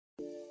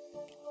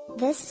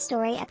This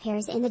story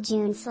appears in the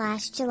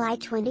June/July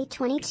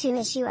 2022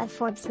 issue of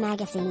Forbes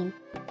magazine.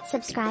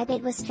 Subscribe.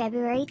 It was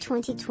February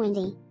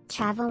 2020,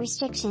 travel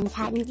restrictions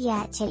hadn't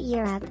yet hit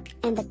Europe,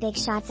 and the big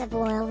shots of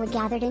oil were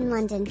gathered in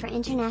London for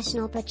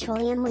International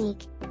Petroleum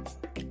Week.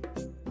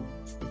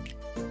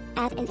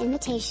 At an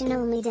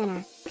invitation-only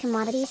dinner,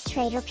 commodities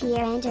trader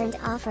Pierre Andurand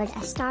offered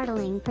a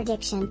startling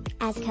prediction: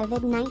 as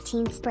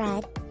COVID-19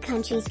 spread,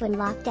 countries would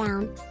lock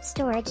down,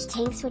 storage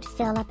tanks would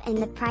fill up and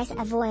the price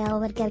of oil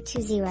would go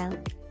to zero.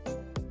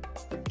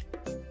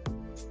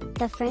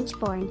 The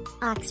French-born,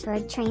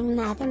 Oxford-trained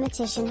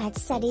mathematician had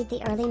studied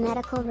the early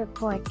medical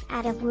reports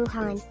out of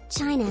Wuhan,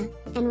 China,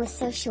 and was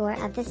so sure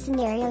of the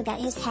scenario that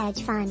his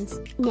hedge funds,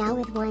 now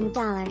with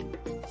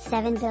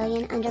 $1.7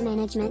 billion under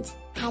management,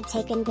 had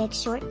taken big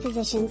short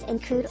positions in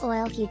crude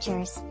oil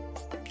futures.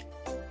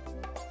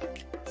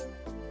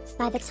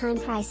 By the time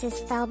prices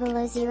fell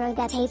below zero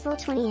that April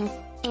 20th,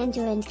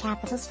 Andurand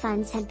Capital's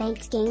funds had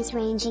banked gains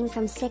ranging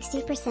from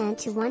 60%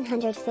 to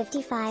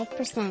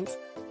 155%.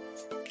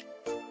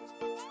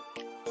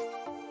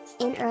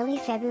 In early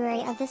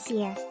February of this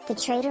year, the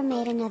trader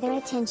made another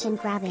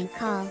attention-grabbing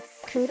call.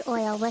 Crude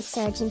oil was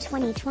surged in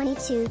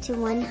 2022 to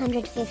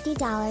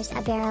 $150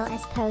 a barrel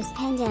as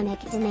post-pandemic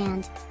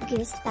demand,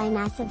 goosed by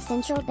massive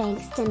central bank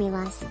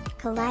stimulus,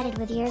 collided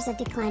with years of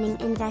declining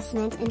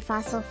investment in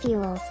fossil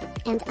fuels,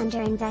 and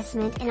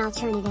underinvestment in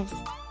alternatives.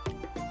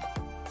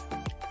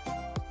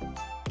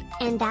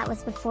 And that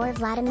was before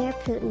Vladimir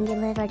Putin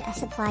delivered a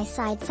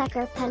supply-side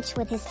sucker punch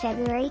with his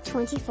February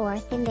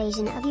 24th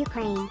invasion of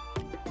Ukraine.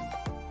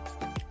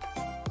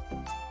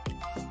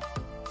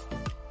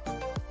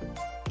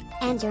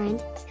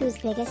 Andurand, whose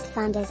biggest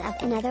fund is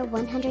up another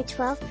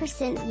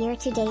 112%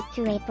 year-to-date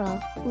through April,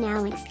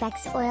 now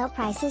expects oil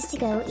prices to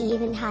go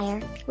even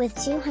higher, with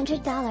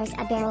 $200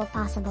 a barrel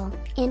possible,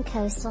 in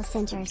coastal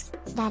centers.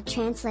 That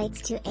translates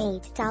to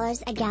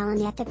 $8 a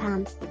gallon at the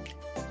pump.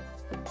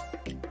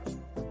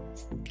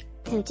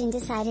 Putin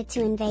decided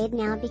to invade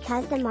now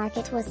because the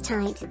market was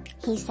tight,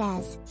 he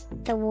says.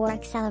 The war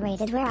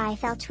accelerated where I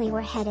felt we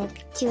were headed,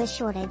 to a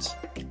shortage.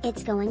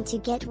 It's going to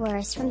get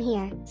worse from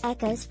here,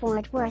 echoes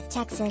Fort Worth,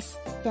 Texas,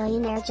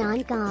 billionaire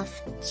John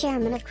Goff,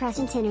 chairman of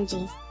Crescent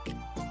Energy.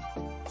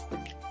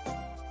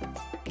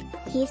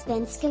 He's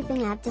been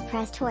scooping up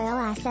depressed oil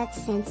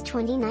assets since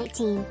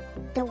 2019.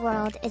 The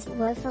world is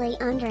woefully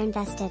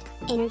underinvested,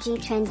 energy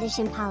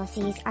transition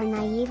policies are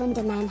naive and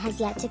demand has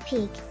yet to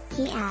peak,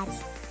 he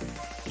adds.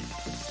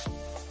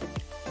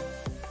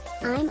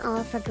 I'm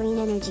all for green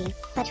energy,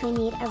 but we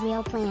need a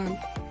real plan.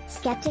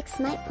 Skeptics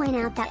might point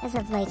out that as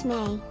of late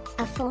May,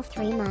 a full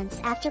 3 months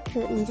after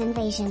Putin's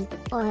invasion,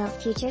 oil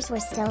futures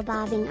were still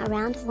bobbing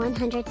around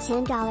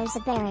 $110 a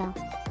barrel.